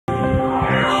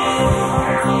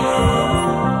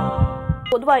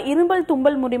இரும்பல்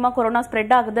தும்பல் மூலமா corona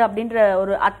spread ஆகுது அப்படின்ற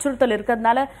ஒரு அச்சுறுத்தல்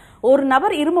இருக்கிறதுனால ஒரு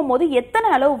நபர் இருமும் போது எத்தனை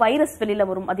அளவு வைரஸ் வெளியில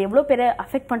வரும், அது எவ்வளவு பேரை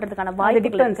அஃபெக்ட் பண்றதுக்கான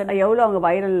வாய்ப்புகள் இருக்கு? எவ்வளவு அவங்க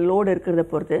வைரல் லோடு இருக்கிறத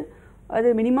பொறுத்து அது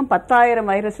மினிமம் 10,000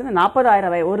 வைரஸ்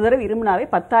 40,000 ஒரு தடவை இருமுனாவே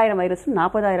 10,000 வைரஸ்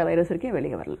 40,000 வைரஸ் வரைக்கும்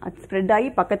வெளியே வரலாம். அது ஸ்ப்ரெட் ஆகி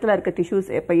பக்கத்தில் இருக்க டிஷ்யூஸ்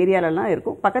இப்போ ஏரியாலலாம்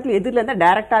இருக்கும், பக்கத்தில் எதிரில் இருந்தால்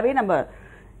டைரெக்டாகவே நம்ம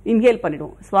இன்ஹேல்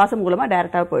பண்ணிடுவோம், சுவாசம் மூலமாக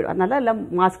டைரெக்டாக போயிடும். அதனால எல்லாம்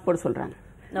மாஸ்க் போட சொல்கிறாங்க.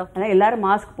 அதனால் எல்லாரும்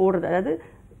மாஸ்க் போடுறது, அதாவது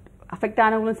அஃபெக்ட்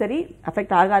ஆனவங்களும் சரி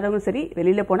அஃபெக்ட் ஆகாதவங்களும் சரி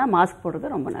வெளியில் போனால் மாஸ்க்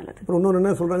போடுறது ரொம்ப நல்லது. இன்னொன்று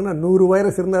என்ன சொல்கிறாங்கன்னா 100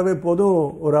 வைரஸ் இருந்தாவே போதும்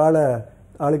ஒரு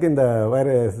ஆளுக்கு இந்த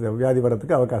வைரஸ் வியாதி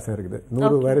வரதுக்கு அவகாசம் இருக்குது.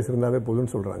 100 வைரஸ் இருந்தாவே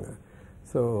போதும்னு சொல்கிறாங்க.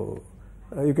 So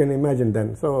you can imagine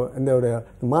then. So இந்த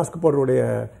மாஸ்க் போடுறதுடைய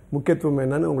முக்கியத்துவம்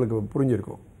என்னன்னு உங்களுக்கு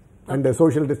புரிஞ்சிருக்கும். அண்ட்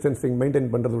சோஷியல் டிஸ்டன்சிங் மெயின்டைன்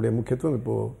பண்ணுறதுடைய முக்கியத்துவம்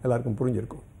இப்போது எல்லாருக்கும்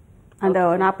புரிஞ்சிருக்கும். அந்த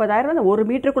 40,000 அந்த 1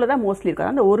 மீட்டருக்குள்ளே தான் மோஸ்ட்லி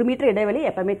இருக்கும். அந்த 1 மீட்டர் இடைவெளி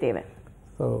எப்பவுமே தேவை.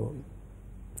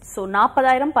 ஸோ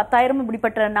 40,000 10,000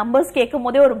 இப்படிப்பட்ட நம்பர்ஸ் கேட்கும்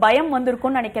போதே ஒரு பயம்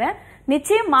வந்திருக்கும்னு நினைக்கிறேன்.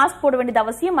 நிச்சயம் மாஸ்க் போட வேண்டியது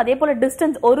அவசியம். அதே போல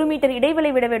டிஸ்டன்ஸ் 1 மீட்டர்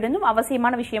இடைவெளி விட வேண்டும்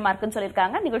அவசியமான விஷயமா இருக்குன்னு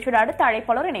சொல்லியிருக்காங்க. நிகழ்ச்சியோட அடுத்த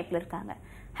அழைப்பாளர் இணைப்பில் இருக்காங்க.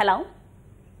 ஹலோ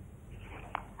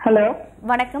ஹலோ,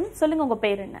 வணக்கம். சொல்லுங்க, உங்க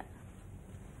பேர் என்ன?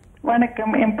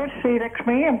 வணக்கம், என் பேர்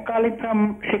Srilakshmi. I'm calling from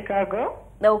Chicago.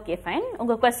 Okay, fine.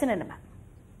 உங்க क्वेश्चन என்ன மேம்?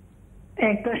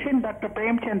 என் क्वेश्चन டாக்டர்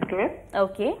பிரேம்சந்த்க்கு.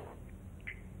 ஓகே.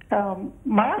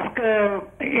 மாஸ்க்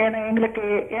எங்களுக்கு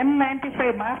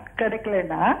N95 மாஸ்க்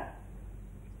கிடைக்கலன்னா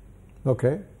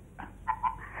ஓகே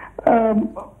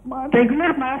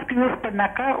ரெகுலர் மாஸ்க் யூஸ்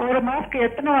பண்ணாக்கா ஒரு மாஸ்க்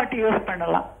எத்தனை வாட்டி யூஸ்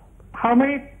பண்ணலாம்? How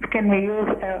many can we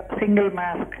use a single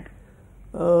mask?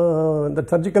 இந்த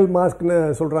சர்ஜிக்கல் மாஸ்க்னு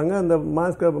சொல்கிறாங்க. அந்த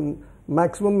மாஸ்க்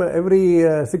மேக்ஸிமம் எவ்ரி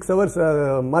 6 hours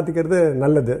மாற்றிக்கிறது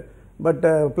நல்லது. பட்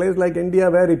பிளேஸ் லைக் இந்தியா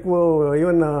வேர் இப்போ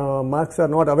even masks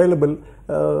R not available,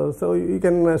 so you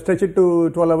can stretch it to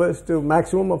 12 hours to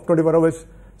maximum of 24 hours.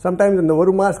 Sometimes இந்த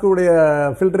ஒரு மாஸ்க்குடைய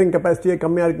filtering கெப்பாசிட்டியே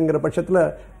கம்மியாக இருக்குங்கிற பட்சத்தில்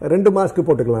 2 மாஸ்க்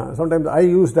போட்டுக்கலாம். Sometimes I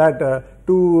use that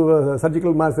 2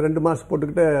 surgical mask 2 mask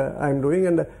போட்டுக்கிட்டு I am doing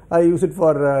and I use it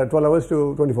for 12 hours to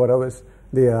 24 hours.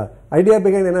 The idea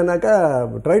behind என்னன்னாக்கா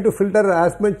try to filter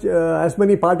as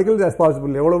many particles as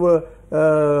possible. எவ்வளவு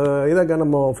இதை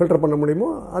நம்ம filter பண்ண முடியுமோ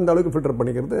அந்த அளவுக்கு ஃபில்டர்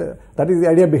பண்ணிக்கிறது. That is the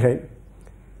idea behind.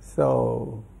 So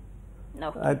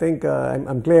I think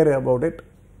I'm clear about it.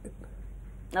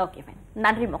 Okay, fine.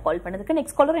 நன்றி கால் பண்ணதுக்கு.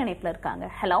 நெக்ஸ்ட் காலர் இணைப்பில் இருக்காங்க.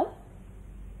 ஹலோ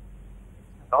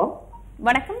ஹலோ,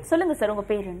 வணக்கம். சொல்லுங்க சார், உங்க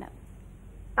பேர் என்ன?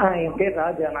 என் பேர்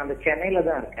ராஜா. நான் சென்னையில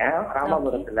தான் இருக்கேன்,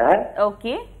 ராமபுரத்துல.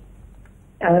 ஓகே.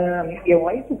 என்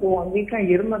ஒய்ஃபுக்கு 1 வீக்கா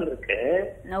இருமல் இருக்கு.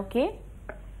 ஓகே.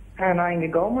 நான் இங்க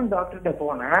கவர்மெண்ட் டாக்டர்கிட்ட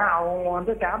போனேன்.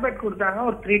 அவங்க டேப்லெட் கொடுத்தாங்க,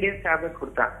 ஒரு 3 days டேப்லெட்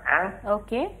கொடுத்தாங்க.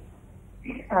 ஓகே.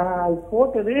 அது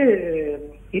போட்டது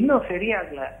இன்னும்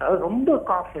சரியாகல. ரொம்ப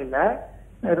காஃப் இல்ல,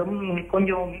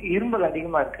 கொஞ்சம் இருமல்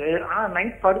அதிகமா இருக்கு. ஆனா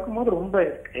நைட் படுக்கும் போது ரொம்ப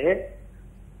இருக்கு.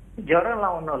 ஜுரம்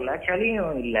எல்லாம் ஒன்றும் இல்லை,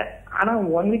 சளியும் இல்லை. ஆனா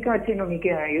 1 வீக்கா ஆச்சு இன்னும்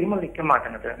இருமல் நிக்க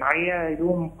மாட்டேங்குது. நிறைய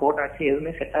இதுவும் போட்டாச்சு,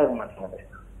 எதுவுமே செட் ஆக மாட்டேங்குது.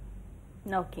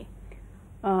 ஓகே.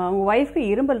 உங்கள் ஒய்ஃப்க்கு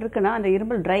இருமல் இருக்குன்னா அந்த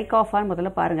இருமல் ட்ரை காஃபான்னு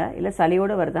முதல்ல பாருங்கள், இல்லை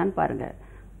சளியோடு வருதான்னு பாருங்கள்.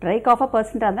 ட்ரை காஃபாக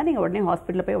பர்சன்ட்டாக இருந்தால் நீங்கள் உடனே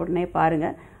ஹாஸ்பிட்டலில் போய் உடனே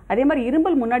பாருங்கள். அதே மாதிரி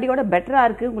இருமல் முன்னாடியோட பெட்டராக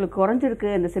இருக்குது, உங்களுக்கு குறைஞ்சிருக்கு,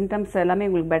 இந்த சிம்டம்ஸ் எல்லாமே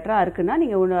உங்களுக்கு பெட்டராக இருக்குன்னா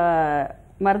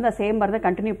நீங்கள் சேம் மருந்தை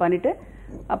கண்டினியூ பண்ணிவிட்டு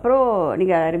அப்புறம்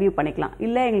நீங்கள் ரிவ்யூ பண்ணிக்கலாம்.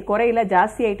 இல்லை எங்களுக்கு குறையில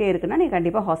ஜாஸ்தி ஆகிட்டே இருக்குன்னா நீங்கள்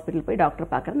கண்டிப்பாக ஹாஸ்பிட்டல் போய்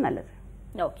டாக்டர் பார்க்குறது நல்லது.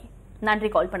 ஓகே, நன்றி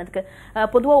கால் பண்ணதுக்கு.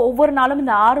 பொதுவாக ஒவ்வொரு நாளும்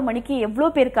இந்த 6 மணிக்கு எவ்வளோ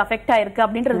பேருக்கு அஃபெக்ட் ஆயிருக்கு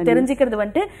அப்படின்றது தெரிஞ்சுக்கிறது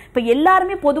இப்போ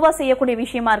எல்லாருமே பொதுவாக செய்யக்கூடிய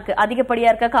விஷயமா இருக்கு. அதிகப்படியா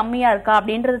இருக்கா கம்மியா இருக்கா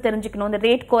அப்படின்றது தெரிஞ்சுக்கணும். இந்த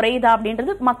ரேட் குறையுதா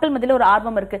அப்படின்றது மக்கள் மத்தியில ஒரு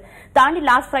ஆர்வம் இருக்கு. தாண்டி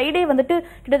லாஸ்ட் ஃப்ரைடே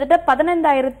கிட்டத்தட்ட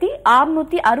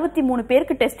 15,663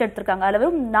 பேருக்கு டெஸ்ட் எடுத்திருக்காங்க. அதுல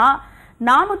வெறும்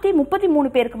 433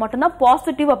 பேருக்கு மட்டும்தான்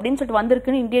பாசிட்டிவ் அப்படின்னு சொல்லிட்டு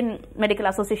வந்திருக்குன்னு இந்தியன் மெடிக்கல்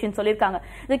அசோசியேஷன் சொல்லியிருக்காங்க.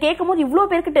 இது கேட்கும் போது இவ்வளவு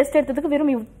பேருக்கு டெஸ்ட் எடுத்ததுக்கு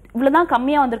வெறும் இவ்வளவுதான்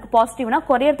கம்மியா வந்திருக்கு பாசிட்டிவ்னா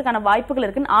குறையறதுக்கான வாய்ப்புகள்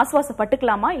இருக்குன்னு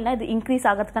ஆஸ்வாசப்பட்டுக்கலாமா, இல்ல இது இன்க்ரீஸ்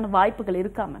ஆகிறதுக்கான வாய்ப்புகள்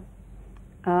இருக்காம?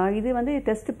 இது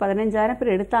டெஸ்ட் 15,000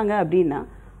 பேர் எடுத்தாங்க அப்படின்னா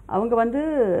அவங்க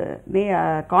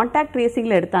கான்டாக்ட்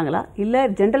ட்ரேசிங்ல எடுத்தாங்களா இல்ல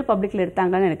ஜென்ரல் பப்ளிக்ல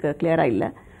எடுத்தாங்களான்னு எனக்கு கிளியரா இல்லை.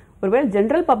 ஒருவேளை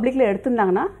ஜென்ரல் பப்ளிக்ல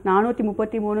எடுத்திருந்தாங்கன்னா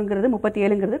 433ங்கிறது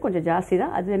 37ங்கிறது கொஞ்சம் ஜாஸ்தி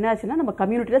தான். அது என்ன ஆச்சுன்னா நம்ம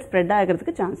கம்யூனிட்டியில் ஸ்ப்ரெட்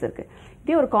ஆகிறதுக்கு சான்ஸ் இருக்கு.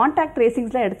 இதே ஒரு கான்டாக்ட்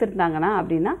ட்ரேசிங்ஸ்லாம் எடுத்திருந்தாங்கன்னா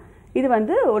அப்படின்னா இது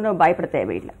ஒன்றும் பயப்பட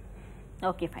தேவையில்லை.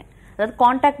 Okay, fine. அதாவது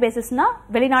கான்டாக்ட் பேசிஸ்னா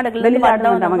வெளிநாடுகள்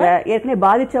அவங்க ஏற்கனவே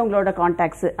பாதிச்சவங்களோட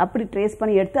கான்டாக்ட்ஸ் அப்படி ட்ரேஸ்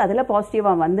பண்ணி எடுத்து அதில்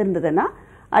பாசிட்டிவா வந்திருந்ததுன்னா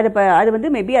அது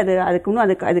மேபி அதுக்கு இன்னும்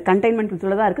அது கண்டெய்ன்மெண்ட்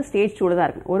தான் இருக்கு, ஸ்டேஜ் 2 தான்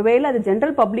இருக்கு. ஒருவேளை அது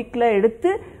ஜென்ரல் பப்ளிக்ல எடுத்து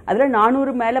அதுல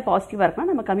 400 மேல பாசிட்டிவா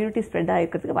இருக்குன்னா நம்ம கம்யூனிட்டி ஸ்ப்ரெட்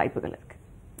ஆகிறதுக்கு வாய்ப்புகள் இருக்கு.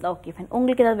 Okay, fine.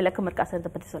 உங்களுக்கு ஏதாவது விளக்கம் இருக்கா சார்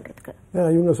இதை பத்தி சொல்றதுக்கு?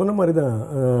 இவங்க சொன்ன மாதிரி தான்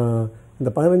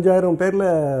இந்த 15,000 பேரில்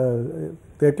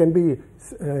there can be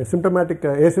symptomatic,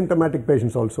 asymptomatic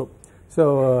patients also. So,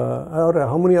 or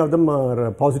how many of them are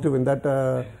positive in that?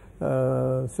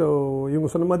 So, இவங்க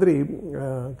சொன்ன மாதிரி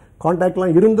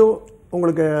கான்டாக்ட்லாம் இருந்தும்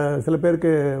உங்களுக்கு சில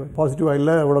பேருக்கு பாசிட்டிவாக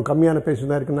இல்லை, அவ்வளோ கம்மியான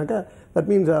பேஷண்ட் தான் இருக்குனாக்கா, that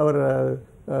means our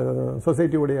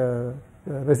சொசைட்டியோடைய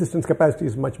resistance capacity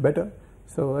is much better.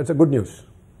 So it's a good news.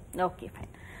 Okay, fine.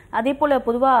 அதே போல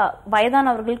பொதுவா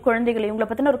வயதானவர்கள், குழந்தைகள் இவங்களை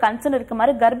பத்தின ஒரு கன்சர்ன் இருக்க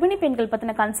மாதிரி கர்ப்பிணி பெண்கள்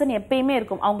பத்தின கன்சர்ன் எப்பயுமே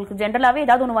இருக்கும். அவங்களுக்கு ஜென்ரலாவே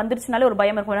ஏதாவது ஒன்று வந்துருச்சுனாலே ஒரு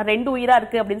பயம் இருக்கும். 2 உயிரா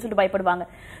இருக்கு அப்படின்னு சொல்லிட்டு பயப்படுவாங்க.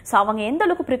 ஸோ அவங்க எந்த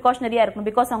அளவுக்கு ப்ரிகாஷனரியா இருக்கணும்?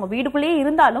 பிகாஸ் அவங்க வீடுக்குள்ளேயே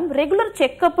இருந்தாலும் ரெகுலர்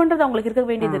செக்அப்ன்றது அவங்களுக்கு இருக்க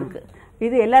வேண்டியது இருக்கு.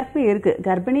 இது எல்லாருக்குமே இருக்கு.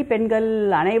 கர்ப்பிணி பெண்கள்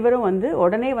அனைவரும்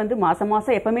உடனே மாசம்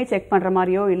மாசம் எப்பவுமே செக் பண்ற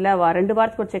மாதிரியோ இல்ல 2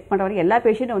 வாரத்துக்கு ஒரு செக் பண்ற மாதிரி எல்லா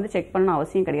பேஷண்ட்டும் செக் பண்ணணும்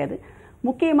அவசியம் கிடையாது.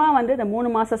 முக்கியமா இந்த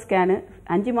 3 மாச ஸ்கேனு,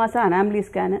 5 மாசம் அனாமலி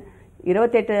ஸ்கேனு,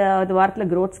 28வது வாரத்தில்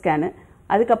க்ரோத் ஸ்கேனு,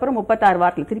 அதுக்கப்புறம் 36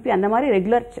 வாரத்தில் திருப்பி அந்த மாதிரி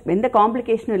ரெகுலர் எந்த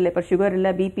காம்ப்ளிகேஷனும் இல்லை. இப்போ சுகர்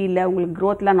இல்லை, பிபி இல்லை, உங்களுக்கு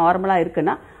க்ரோத்லாம் நார்மலாக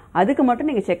இருக்குன்னா அதுக்கு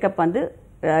மட்டும் நீங்கள் செக்அப்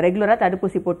ரெகுலராக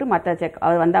தடுப்பூசி போட்டு மற்ற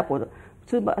வந்தால் போதும்.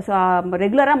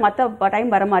 ரெகுலராக மற்ற டைம்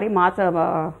வர மாதிரி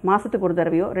மாதத்துக்கு ஒரு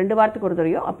தடவையோ 2 வாரத்துக்கு ஒரு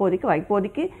தடவையோ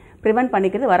இப்போதைக்கு ப்ரிவென்ட்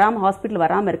பண்ணிக்கிறது, வராமல் ஹாஸ்பிட்டல்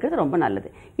வராமல் இருக்கிறது ரொம்ப நல்லது.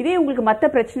 இதே உங்களுக்கு மற்ற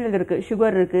பிரச்சனைகள் இருக்குது,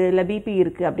 சுகர் இருக்குது இல்லை பிபி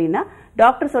இருக்குது அப்படின்னா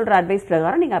டாக்டர் சொல்கிற அட்வைஸ்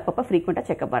பிரகாரம் நீங்கள் அப்பப்போ ஃப்ரீக்வெண்ட்டாக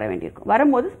செக்அப் வர வேண்டியிருக்கும்.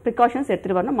 வரும்போது ப்ரிகாஷன்ஸ்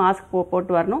எடுத்துகிட்டு வரணும், மாஸ்க்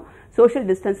போட்டு வரணும், சோஷியல்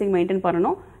டிஸ்டன்சிங் மெயின்டைன்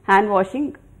பண்ணணும், ஹேண்ட் வாஷிங்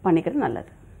பண்ணிக்கிறது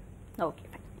நல்லது. ஓகே,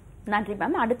 நன்றி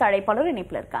மேம். அடுத்த அழைப்பாளர்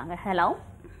இணைப்பில் இருக்காங்க. ஹலோ.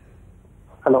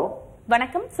 ஹலோ,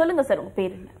 வணக்கம். சொல்லுங்க சார், உங்க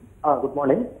பேர் என்ன? Good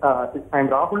morning. ஐ எம்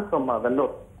ராகுல் ஃப்ரம்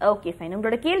வெல்லூர். Okay, fine.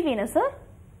 உங்களோட கேள்வி என்ன சார்?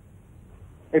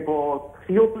 இப்போ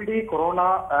COPD, corona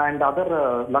and other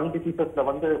lung டிசீசஸ்ல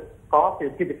cough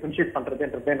எப்படி டிஃபரன்ஷியேட்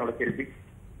பண்றதுன்றது என்னோட கேள்வி.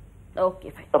 Okay,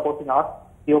 fine. Suppose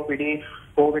COPD,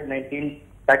 COVID-19,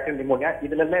 bacterial pneumonia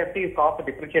இதுல எல்லாம் எப்படி காஃப்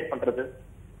டிஃபரன்ஷியேட் பண்றது,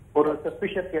 ஒரு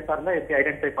சஸ்பிஷியஸ் கேஸா இருந்தா எப்படி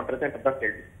ஐடென்டிஃபை பண்றதுன்றத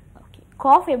கேள்வி. ஓகே,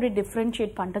 காஃப் எப்படி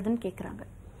டிஃபரன்ஷியேட் பண்றதுன்னு கேக்குறாங்க.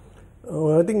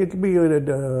 I think it will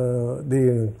be the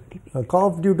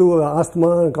cough due to asthma,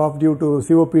 cough due to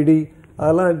COPD.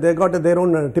 They got their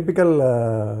own typical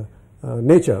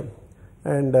nature.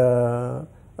 And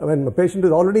when a patient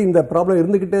is already in the problem,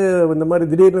 irundukittu இந்த மாதிரி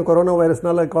திடீர்னு corona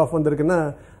வைரஸ்னால cough வந்திருக்குன்னா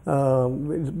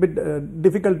it's a bit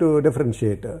difficult to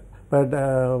differentiate. But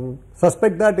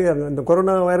suspect that இந்த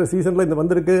corona virus சீசன்ல இந்த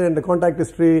வந்திருக்கு and contact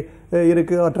history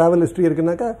இருக்கு or travel history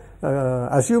இருக்குனாக்கா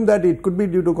assume that it could be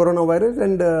due to coronavirus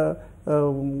and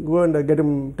go and get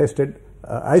him tested.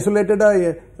 Isolated,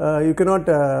 you cannot,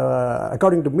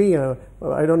 according to me,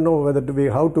 I don't know whether to be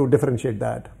how to differentiate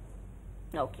that.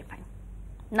 Okay, fine.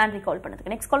 நன்றி கால்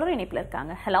பண்ணதுக்கு. Next caller இணைப்புல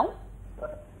இருக்காங்க. Hello.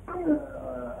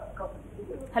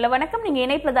 Hello, வணக்கம். நீங்க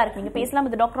இணைப்புல தான் இருக்கீங்க, பேசலாம்.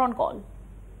 இது டாக்டர் ஆன் கால்.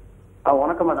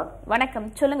 வணக்கம் மேடம். வணக்கம்,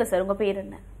 சொல்லுங்க சார், உங்க பேர்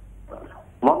என்ன?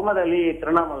 முகமது அலி,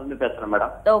 திருவண்ணாமலை இருந்து பேசுறேன்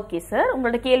மேடம். ஓகே சார்,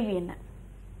 உங்களோட கேள்வி என்ன?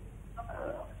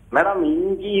 மேடம்,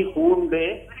 இஞ்சி, பூண்டு.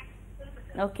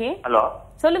 ஓகே, ஹலோ,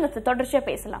 சொல்லுங்க சார், தொடர்ச்சியா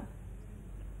பேசலாம்.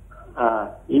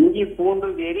 இஞ்சி, பூண்டு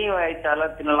வெறும் வயிற்றால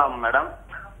தின்னலாம் மேடம்?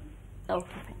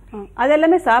 ஓகே,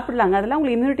 அதெல்லாமே சாப்பிடலாங்க. அதெல்லாம்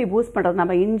உங்களுக்கு இம்யூனிட்டி பூஸ்ட் பண்றது.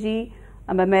 நம்ம இஞ்சி,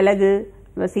 நம்ம மிளகு,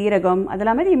 சீரகம்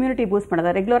அதெல்லாமே இம்யூனிட்டி பூஸ்ட்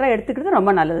பண்ணது ரெகுலராக எடுத்துக்கிறது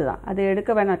ரொம்ப நல்லது தான். அது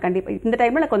எடுக்க வேணாம் கண்டிப்பாக. இந்த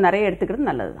டைமில் கொஞ்சம் நிறைய எடுத்துக்கிறது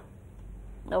நல்லது தான்.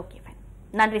 Okay, fine.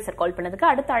 நன்றி சார் கால் பண்ணதுக்கு.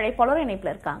 அடுத்த அழைப்பாளர்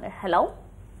இணைப்பில் இருக்காங்க. ஹலோ.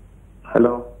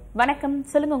 ஹலோ, வணக்கம்.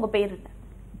 சொல்லுங்க, உங்க பேர் என்ன?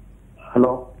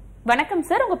 ஹலோ, வணக்கம்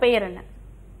சார், உங்க பெயர் என்ன?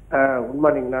 Good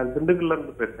morning. நான் திண்டுக்கல்ல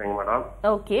இருந்து பேசுறேன் மேடம்.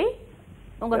 ஓகே,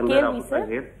 உங்க கேள்வி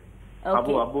சார்?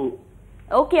 அபு. அபு.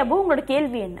 ஓகே அபு, உங்களோட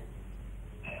கேள்வி என்ன?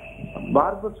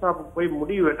 பார்பர் ஷாப்புக்கு போய்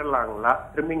முடி வெட்டலாங்களா,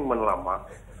 ட்ரிம்மிங் பண்ணலாமா?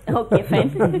 Okay,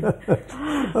 fine.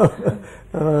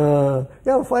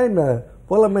 ஃபைன்,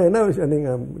 போலாமே. என்ன விஷயம்,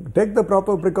 நீங்கள் take the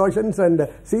proper precautions and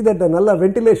see that நல்லா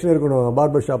வென்டிலேஷன் இருக்கணும்.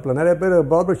 பார்பர் ஷாப்பில் நிறைய பேர்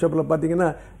பார்பர் ஷாப்பில் பார்த்தீங்கன்னா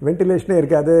வென்டிலேஷனே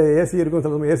இருக்காது. ஏசி இருக்கும்,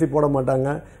 சில ஏசி போட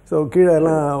மாட்டாங்க. ஸோ கீழே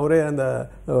எல்லாம் ஒரே அந்த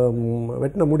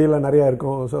வெட்டின முடியெல்லாம் நிறையா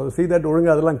இருக்கும். ஸோ சி தட்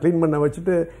ஒழுங்காக அதெல்லாம் க்ளீன் பண்ண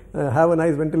வச்சுட்டு have a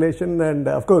nice ventilation. And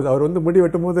of course அவர் முடி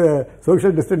வெட்டும் போது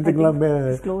சோஷியல் டிஸ்டன்சிங்லாம்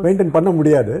மெயின்டைன் பண்ண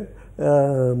முடியாது.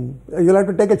 You have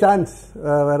to take a chance,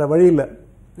 வேறு வழி இல்லை.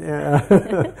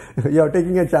 You are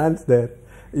taking a chance there.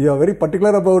 You are very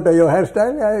particular about your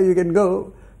hairstyle, you can go.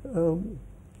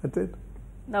 That's it.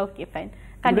 Okay, fine.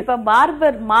 கண்டிப்பா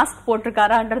barber mask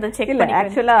போட்டுருக்காரான்றதை check இல்ல.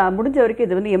 ஆக்சுவலா முடிஞ்ச வரைக்கும்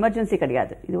இது எமர்ஜென்சி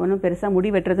கிடையாது. இது ஒன்றும் பெருசா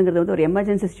முடி வெட்டுறதுங்கிறது ஒரு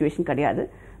எமர்ஜென்சி சிச்சுவேஷன் கிடையாது.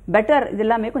 பெட்டர் இது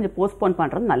எல்லாமே கொஞ்சம் போஸ்ட்போன்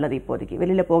பண்றது நல்லது. இப்போதைக்கு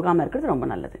வெளியில போகாம இருக்கிறது ரொம்ப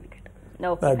நல்லது.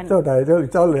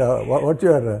 It's all what's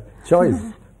your choice,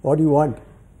 what do you want.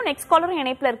 Next caller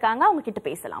இணைப்புல இருக்காங்க, அவங்க கிட்ட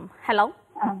பேசலாம். ஹலோ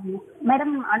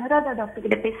மேடம், அனுராதா டாக்டர்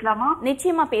கிட்ட பேசலாமா?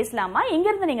 நிச்சயமா பேசலாமா. எங்க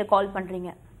இருந்து நீங்க கால்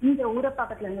பண்றீங்க? இந்த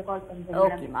ஊரப்பாக்கத்துல இருந்து கால் பண்றேன்.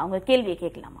 ஓகேமா, உங்க கேள்வியை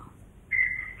கேட்கலாமா?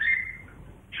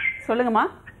 சொல்லுங்கம்மா.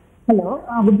 Hello,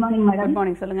 good morning madam. Good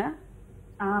morning, சொல்லுங்க.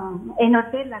 என்னோட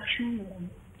பேர் லக்ஷ்மி மேடம்.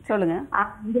 சொல்லுங்க.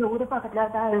 இந்த ஊரு பக்கத்துல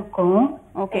தான் இருக்கும்.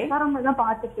 ஓகே. SRM தான்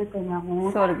பாத்துட்டு இருக்கேன் நானு.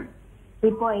 சொல்லுங்க.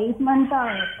 இப்போ 8 months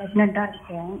பிரெக்னெண்டா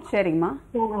இருக்கேன். சரிங்கம்மா.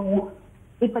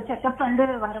 இப்ப செக்அப் வந்து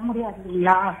வர முடியாது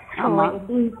இல்லைங்களா? ஆமா.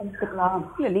 எப்படி பண்ணிக்கலாம்?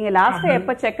 இல்ல நீங்க லாஸ்ட்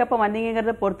எப்ப செக்அப்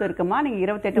வந்தீங்கங்கறத பொறுத்து இருக்குமா. நீங்க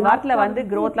 28 வாரத்துல வந்து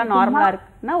growthலாம் நார்மலா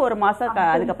இருக்குன்னா ஒரு மாசம்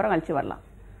அதுக்கப்புறம் கழிச்சு வரலாம்.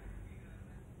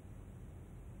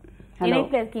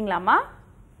 இணைப்புல இருக்கீங்களாமா?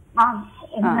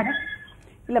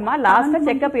 இல்லம்மா லாஸ்டா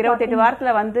செக்அப் 28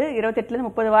 வாரத்துல வந்து 28ல இருந்து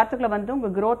 30 வாரத்துக்குள்ள வந்து உங்க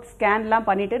growth ஸ்கேன் எல்லாம்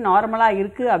பண்ணிட்டு நார்மலா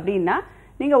இருக்கு அப்படின்னா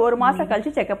நீங்க ஒரு மாசம்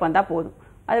கழிச்சு செக்அப் வந்தா போதும்.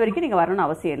 அது வரைக்கும் நீங்க வரணும்னு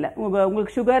அவசியம் இல்லை.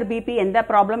 உங்களுக்கு சுகர் பிபி எந்த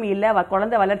ப்ராப்ளமும் இல்லை,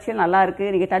 குழந்தை வளர்ச்சியில் நல்லா இருக்கு,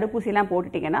 நீங்க தடுப்பூசி எல்லாம்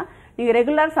போட்டுட்டீங்கன்னா நீங்க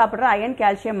ரெகுலர் சாப்பிட்ற அயன்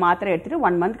கால்சியம் மாத்திரை எடுத்துட்டு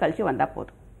 1 month கழிச்சு வந்தா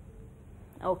போதும்.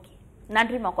 ஓகே,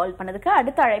 நன்றிமா கால் பண்ணதுக்கு.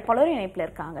 அடுத்த அழைப்பாளர் இணைப்புல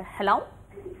இருக்காங்க. ஹலோ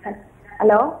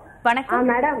ஹலோ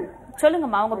வணக்கம் மேடம்.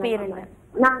 சொல்லுங்கம்மா, உங்க பேர் என்ன?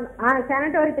 நான்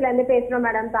சானிட்டோரியத்துல இருந்து பேசுறோம்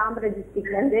மேடம், தாம்பரம்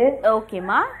டிஸ்ட்ரிக்ட்ல இருந்து.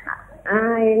 ஓகேமா.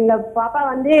 எங்க பாப்பா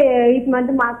வந்து 8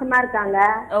 month மாசமா இருக்காங்க.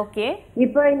 ஓகே.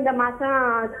 இப்போ இந்த மாசம்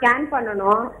ஸ்கேன்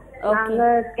பண்ணணும். நாங்க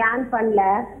ஸ்கேன் பண்ணல.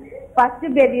 ஃபர்ஸ்ட்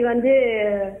பேபி வந்து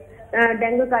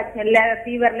டெங்கு காய்ச்சல்ல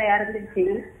ஃபீவர்ல இறந்துச்சு.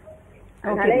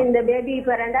 அதனால இந்த பேபி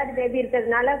இப்ப 2வது பேபி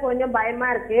இருக்கிறதுனால கொஞ்சம் பயமா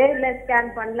இருக்கு. இல்ல ஸ்கேன்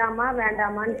பண்ணலாமா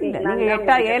வேண்டாமான்னு கேட்கலாம். நீங்க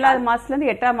 7வது மாசத்துல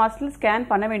இருந்து 8வது மாசத்துல ஸ்கேன்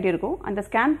பண்ண வேண்டியிருக்கும். அந்த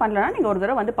ஸ்கேன் பண்ணலன்னா நீங்க ஒரு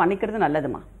தடவை வந்து பண்ணிக்கிறது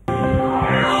நல்லதுமா.